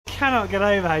cannot get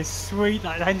over how sweet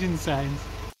that engine sounds.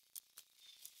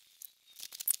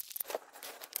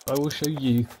 I will show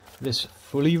you this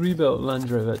fully rebuilt Land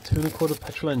Rover 2.25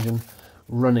 petrol engine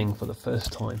running for the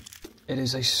first time. It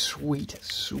is a sweet,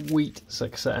 sweet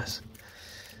success.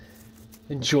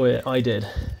 Enjoy it, I did.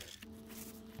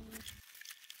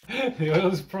 The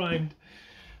oil's primed,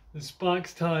 the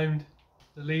spark's timed,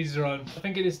 the leads are on. I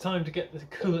think it is time to get the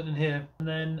coolant in here and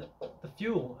then the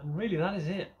fuel, and really that is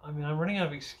it. I mean, I'm running out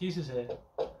of excuses here.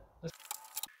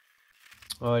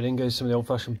 Alright, in goes some of the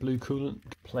old-fashioned blue coolant.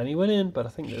 Plenty went in, but I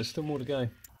think there's still more to go.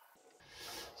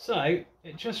 So,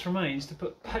 it just remains to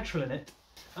put petrol in it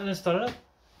and then start it up.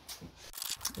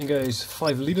 In goes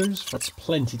 5 litres. That's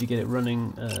plenty to get it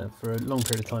running for a long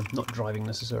period of time, not driving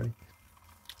necessarily.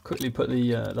 Quickly put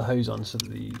the hose on so that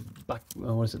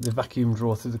the vacuum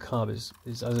draw through the carb is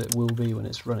as it will be when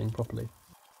it's running properly.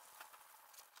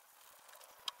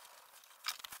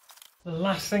 The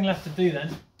last thing left to do then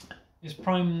is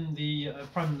prime the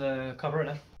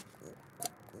carburetor.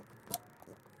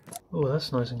 Oh,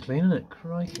 that's nice and clean, isn't it?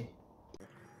 Crikey.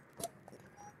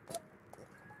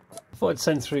 I thought I'd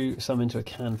send through some into a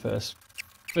can first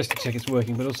to check it's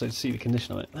working, but also to see the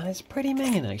condition of it. And it's pretty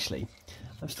minging actually.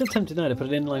 I'm still tempted now to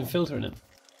put an inline filter in it.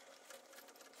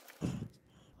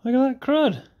 Look at that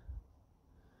crud.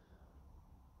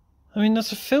 I mean,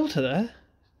 that's a filter there.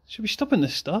 Should be stopping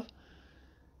this stuff.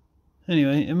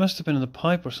 Anyway, it must have been in the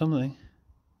pipe or something.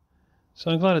 So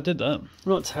I'm glad I did that. I'm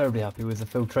not terribly happy with the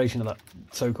filtration of that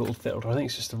so-called filter. I think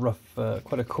it's just a rough,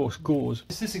 quite a coarse gauze.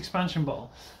 It's this expansion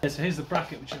bottle. So here's the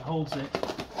bracket which holds it.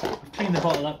 I've cleaned the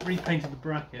bottle up, repainted the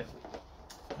bracket,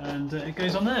 and it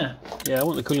goes on there. Yeah, I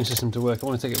want the cooling system to work. I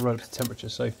want to take it right up to temperature,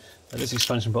 so this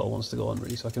expansion bottle wants to go on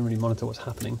really, so I can really monitor what's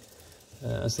happening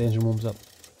as the engine warms up.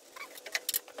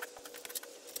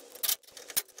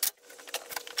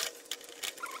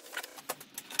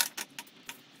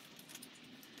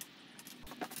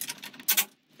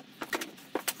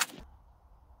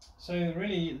 So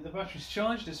really, the battery's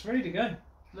charged, it's ready to go.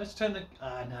 Let's turn the...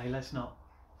 no, let's not.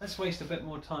 Let's waste a bit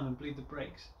more time and bleed the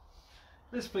brakes.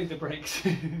 Let's bleed the brakes.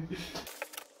 You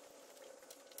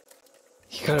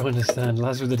gotta understand,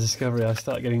 lads, with the Discovery, I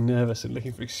start getting nervous and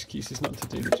looking for excuses not to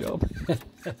do the job.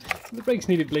 The brakes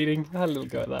needed bleeding, I had a little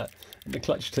go at that. And the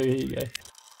clutch too, here you go.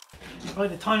 Right,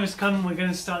 the time has come, we're going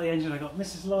to start the engine. I got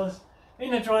Mrs. Laws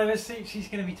in the driver's seat, she's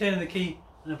going to be turning the key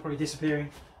and I'm probably disappearing.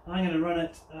 I'm going to run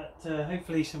it at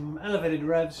hopefully some elevated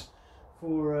revs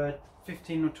for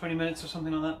 15 or 20 minutes or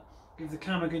something like that. Give the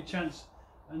cam a good chance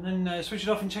and then switch it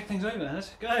off and check things over. Let's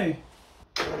go!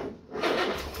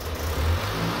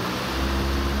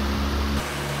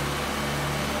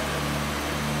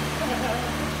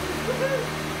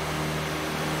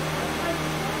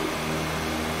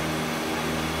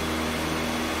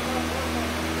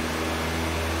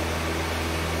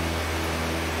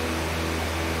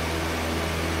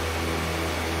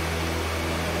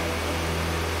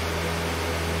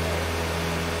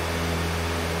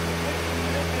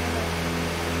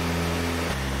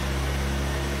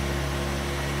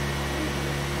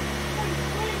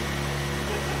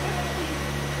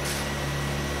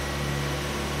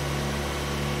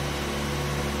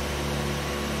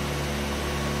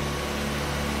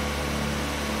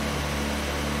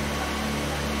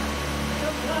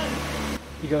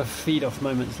 You got to feed off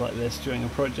moments like this during a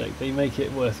project. They make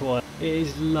it worthwhile. It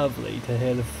is lovely to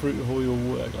hear the fruit of all your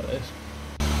work like this.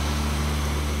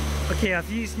 Okay,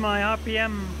 I've used my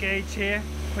RPM gauge here,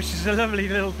 which is a lovely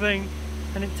little thing,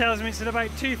 and it tells me it's at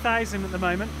about 2,000 at the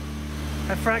moment,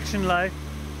 a fraction low.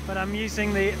 But I'm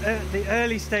using the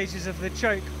early stages of the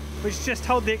choke, which just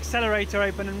hold the accelerator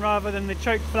open, and rather than the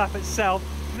choke flap itself.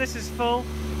 This is full,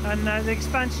 and the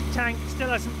expansion tank still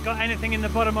hasn't got anything in the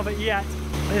bottom of it yet.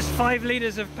 There's 5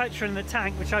 litres of petrol in the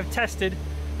tank, which I've tested,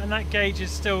 and that gauge is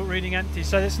still reading empty.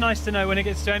 So it's nice to know when it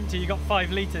gets to empty, you've got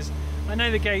 5 litres. I know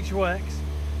the gauge works.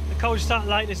 The cold start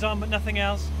light is on, but nothing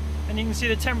else. And you can see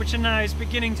the temperature now is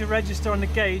beginning to register on the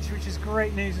gauge, which is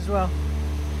great news as well.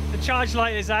 The charge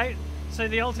light is out, so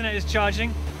the alternator is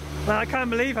charging. But I can't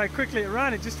believe how quickly it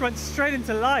ran. It just went straight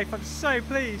into life. I'm so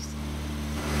pleased.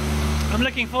 I'm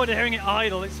looking forward to hearing it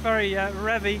idle. It's very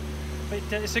revvy.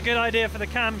 But it's a good idea for the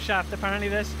camshaft, apparently,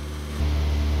 this.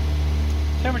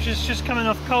 Temperature's just coming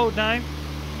off cold now.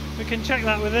 We can check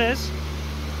that with this.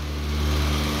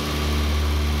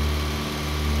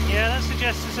 Yeah, that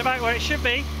suggests it's about where it should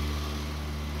be.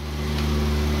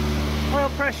 Oil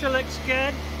pressure looks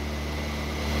good.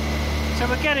 So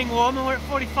we're getting warm, and we're at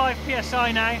 45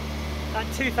 psi now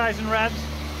at 2,000 revs.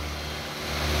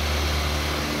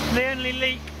 The only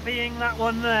leak being that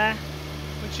one there,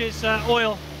 which is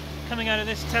oil coming out of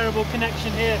this terrible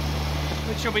connection here.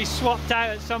 which will be swapped out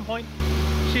at some point.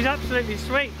 She's absolutely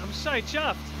sweet. I'm so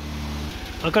chuffed.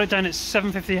 I've got it down at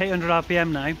 750, 800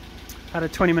 RPM now. Had a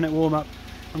 20-minute warm-up.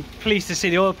 I'm pleased to see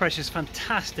the oil pressure is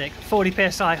fantastic.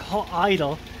 40 psi hot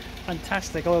idle.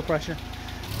 Fantastic oil pressure.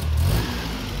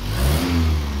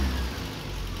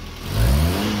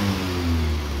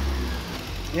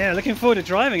 Yeah, looking forward to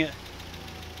driving it.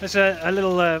 There's a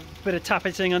little bit of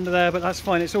tapeting under there, but that's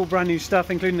fine. It's all brand new stuff,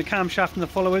 including the camshaft and the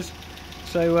followers.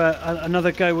 So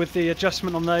another go with the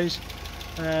adjustment on those.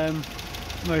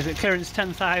 Where is it? Clearance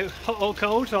 10th out, hot or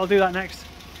cold, so I'll do that next.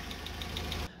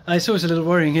 It's always a little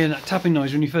worrying hearing that tapping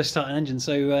noise when you first start an engine.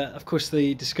 So of course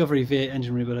the Discovery V8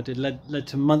 engine rebuild I did led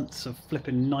to months of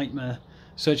flipping nightmare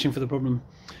searching for the problem.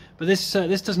 But this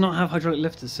does not have hydraulic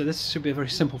lifters, so this should be a very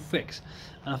simple fix.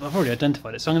 I've already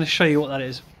identified it, so I'm going to show you what that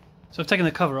is. So I've taken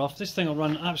the cover off. This thing will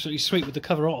run absolutely sweet with the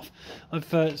cover off.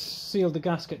 I've sealed the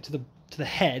gasket to the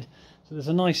head, so there's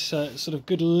a nice sort of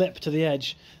good lip to the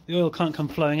edge. The oil can't come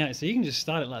flowing out, so you can just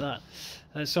start it like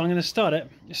that. So I'm going to start it.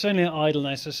 It's only at idle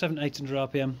now, so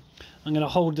 700-800 RPM. I'm going to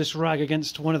hold this rag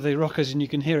against one of the rockers, and you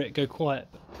can hear it go quiet.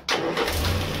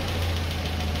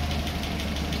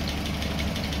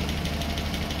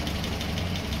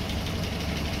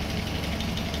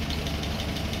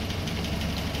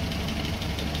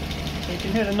 You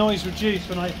can hear the noise reduce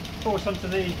when I force onto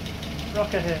the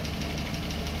rocker here.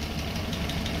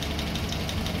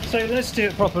 So let's do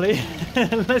it properly.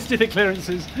 Let's do the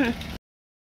clearances. Here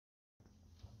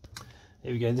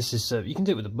we go. This is you can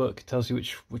do it with a book. It tells you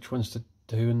which ones to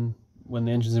do and when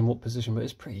the engine's in what position. But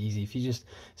it's pretty easy. If you just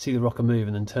see the rocker move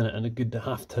and then turn it and a good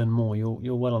half turn more,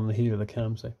 you're well on the heel of the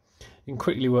cam. So you can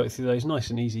quickly work through those. Nice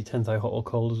and easy. 10th out hot or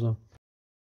cold as well.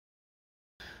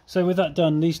 So with that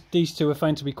done, these two are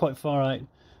found to be quite far out.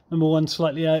 Number one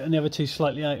slightly out and the other two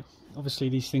slightly out. Obviously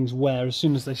these things wear as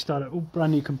soon as they start out, all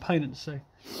brand new components. So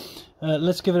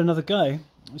let's give it another go.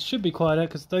 It should be quiet out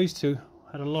because those two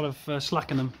had a lot of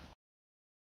slack in them.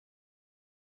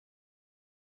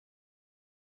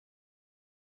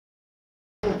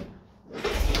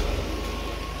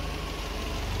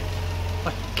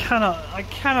 I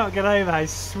cannot get over how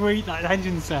sweet that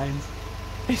engine sounds.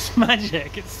 It's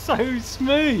magic. It's so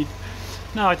smooth.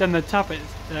 Now I've done the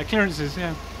clearances,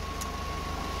 yeah.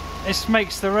 This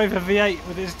makes the Rover V8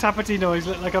 with its tappety noise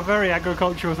look like a very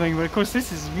agricultural thing, but of course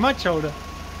this is much older.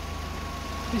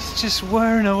 It's just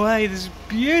whirring away, this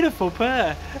beautiful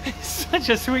pair. It's such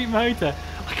a sweet motor.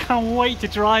 I can't wait to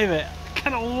drive it. I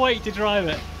cannot wait to drive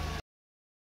it.